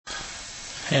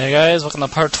Hey guys, welcome to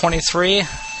part 23.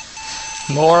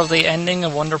 More of the ending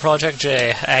of Wonder Project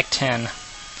J, Act 10.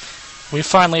 We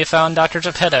finally found Dr.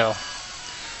 Geppetto,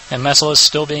 and Messala is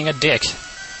still being a dick.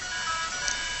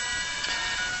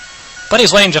 But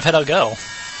he's letting Geppetto go.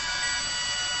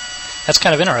 That's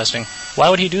kind of interesting. Why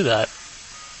would he do that?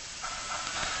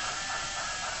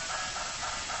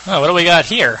 Oh, what do we got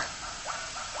here?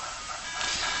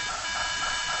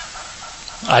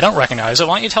 I don't recognize it.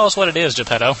 Why don't you tell us what it is,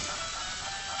 Geppetto?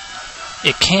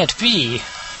 It can't be.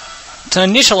 It's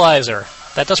an initializer.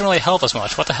 That doesn't really help us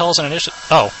much. What the hell is an initial...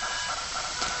 Oh.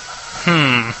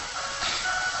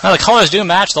 Now, the colors do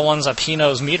match the ones that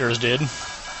Pino's meters did.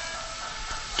 If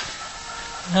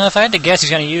I had to guess, he's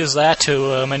going to use that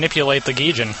to manipulate the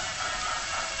Gijon.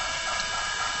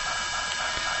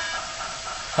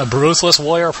 A ruthless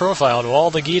warrior profile to all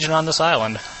the Gijon on this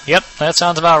island. Yep, that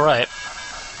sounds about right.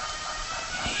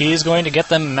 He's going to get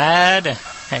them mad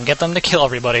and get them to kill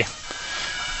everybody.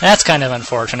 That's kind of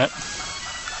unfortunate.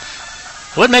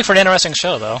 It would make for an interesting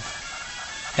show, though.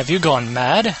 Have you gone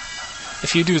mad?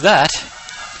 If you do that...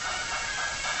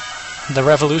 The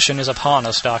revolution is upon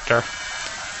us, Doctor.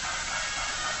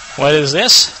 What is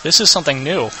this? This is something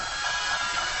new.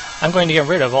 I'm going to get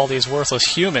rid of all these worthless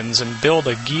humans and build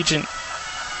a Gijon...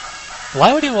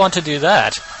 Why would he want to do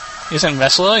that? Isn't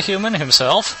Messala a human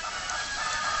himself?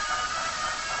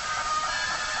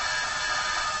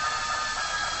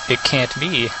 It can't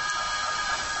be.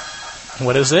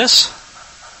 What is this?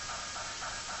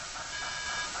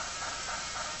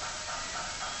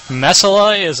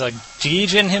 Messala is a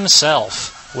Gijon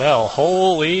himself. Well,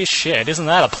 holy shit, isn't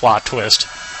that a plot twist?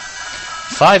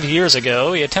 5 years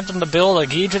ago, he attempted to build a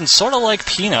Gijon sort of like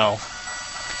Pino.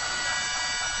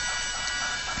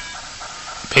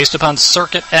 Based upon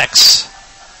Circuit X.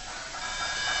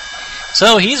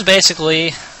 So he's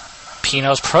basically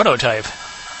Pino's prototype.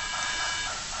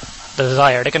 The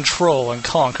desire to control and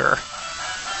conquer.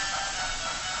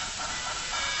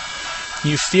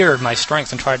 You feared my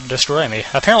strength and tried to destroy me.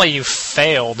 Apparently you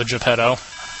failed, Geppetto.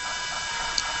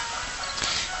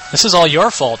 This is all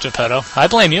your fault, Geppetto. I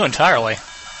blame you entirely.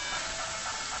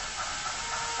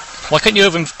 Why couldn't you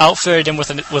have outfitted him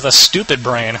with a stupid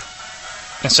brain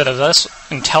instead of this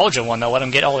intelligent one that let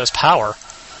him get all his power?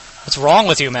 What's wrong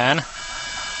with you, man?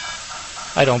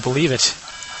 I don't believe it.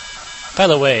 By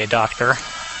the way, Doctor,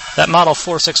 that model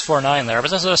 4649 there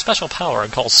possesses a special power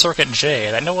called Circuit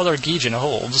J that no other Gijon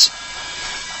holds.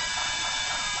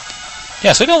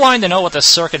 Yes, we've been wanting to know what this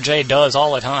Circuit J does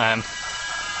all the time,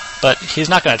 but he's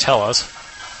not going to tell us.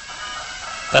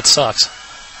 That sucks.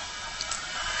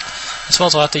 I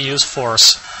suppose we'll have to use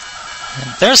force.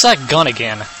 There's that gun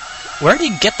again. Where did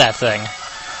he get that thing?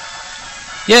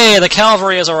 Yay, the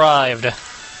cavalry has arrived.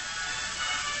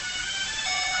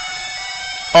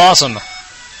 Awesome.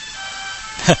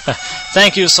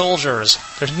 Thank you, soldiers.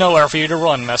 There's nowhere for you to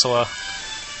run, Messala.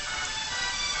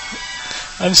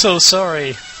 I'm so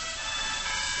sorry.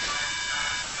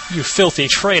 You filthy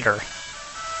traitor.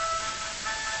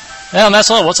 Well,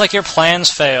 Messala, looks like your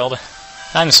plans failed.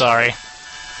 I'm sorry.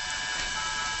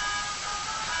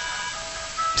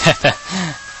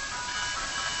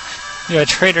 You're a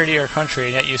traitor to your country,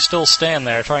 and yet you still stand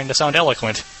there trying to sound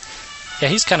eloquent. Yeah,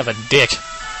 he's kind of a dick.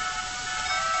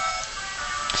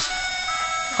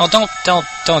 Oh,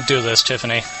 don't do this,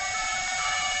 Tiffany.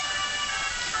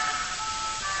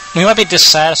 We might be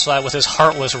dissatisfied with his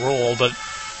heartless rule, but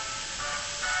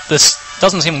this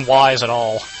doesn't seem wise at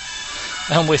all.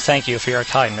 I humbly thank you for your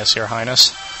kindness, Your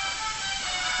Highness.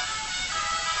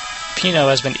 Pino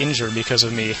has been injured because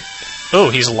of me.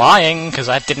 Oh, he's lying, because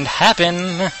that didn't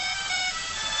happen.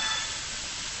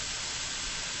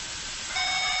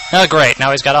 Oh, great,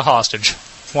 now he's got a hostage.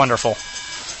 Wonderful.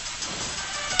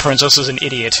 Princess is an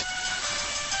idiot.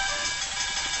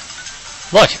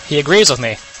 Look, he agrees with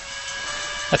me.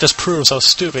 That just proves how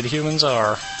stupid humans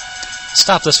are.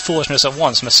 Stop this foolishness at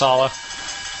once, Messala.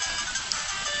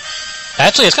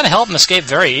 Actually, it's going to help him escape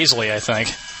very easily, I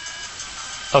think.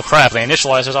 Oh crap, the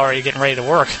initializer's already getting ready to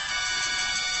work.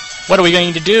 What are we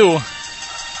going to do?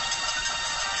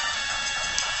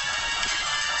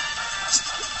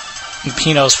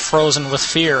 Pino's frozen with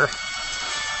fear.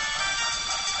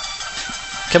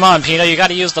 Come on, Pino, you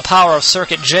gotta use the power of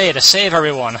Circuit J to save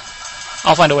everyone.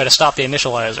 I'll find a way to stop the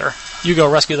initializer. You go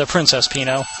rescue the princess,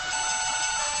 Pino.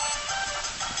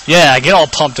 Yeah, get all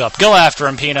pumped up. Go after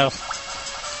him, Pino.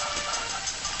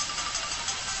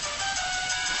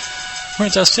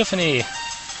 Princess Tiffany.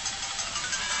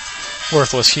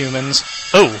 Worthless humans.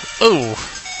 Oh.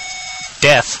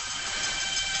 Death.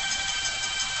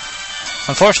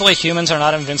 Unfortunately, humans are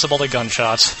not invincible to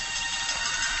gunshots.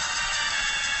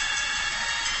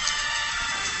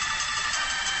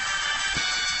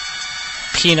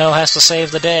 Pino has to save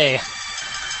the day.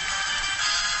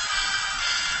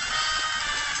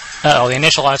 Uh-oh, the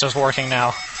initializer's working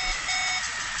now.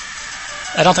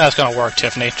 I don't think that's going to work,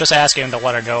 Tiffany. Just asking him to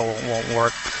let her go won't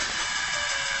work.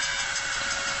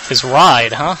 His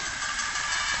ride, huh?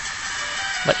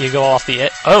 Let you go off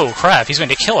the... Oh, crap, he's going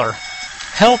to kill her.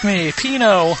 Help me,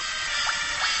 Pino!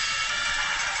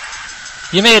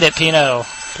 You made it, Pino.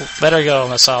 Let her go,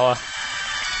 Messala.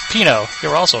 Pino,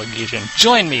 you're also a Gijan.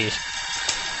 Join me!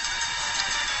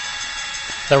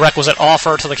 The requisite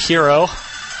offer to the hero.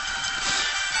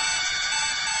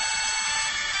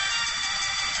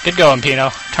 Good going, Pino.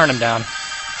 Turn him down.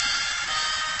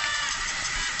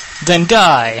 Then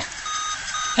die!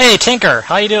 Hey, Tinker!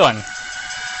 How you doing?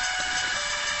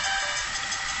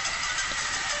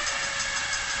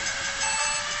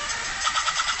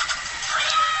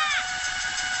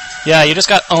 Yeah, you just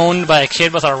got owned by a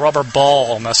kid with a rubber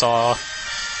ball, Messala.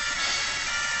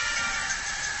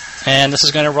 And this is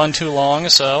going to run too long,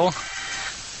 so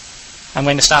I'm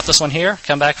going to stop this one here.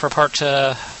 Come back for part,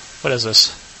 what is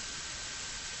this?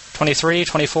 23,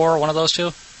 24, one of those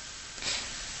two?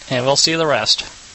 And we'll see the rest.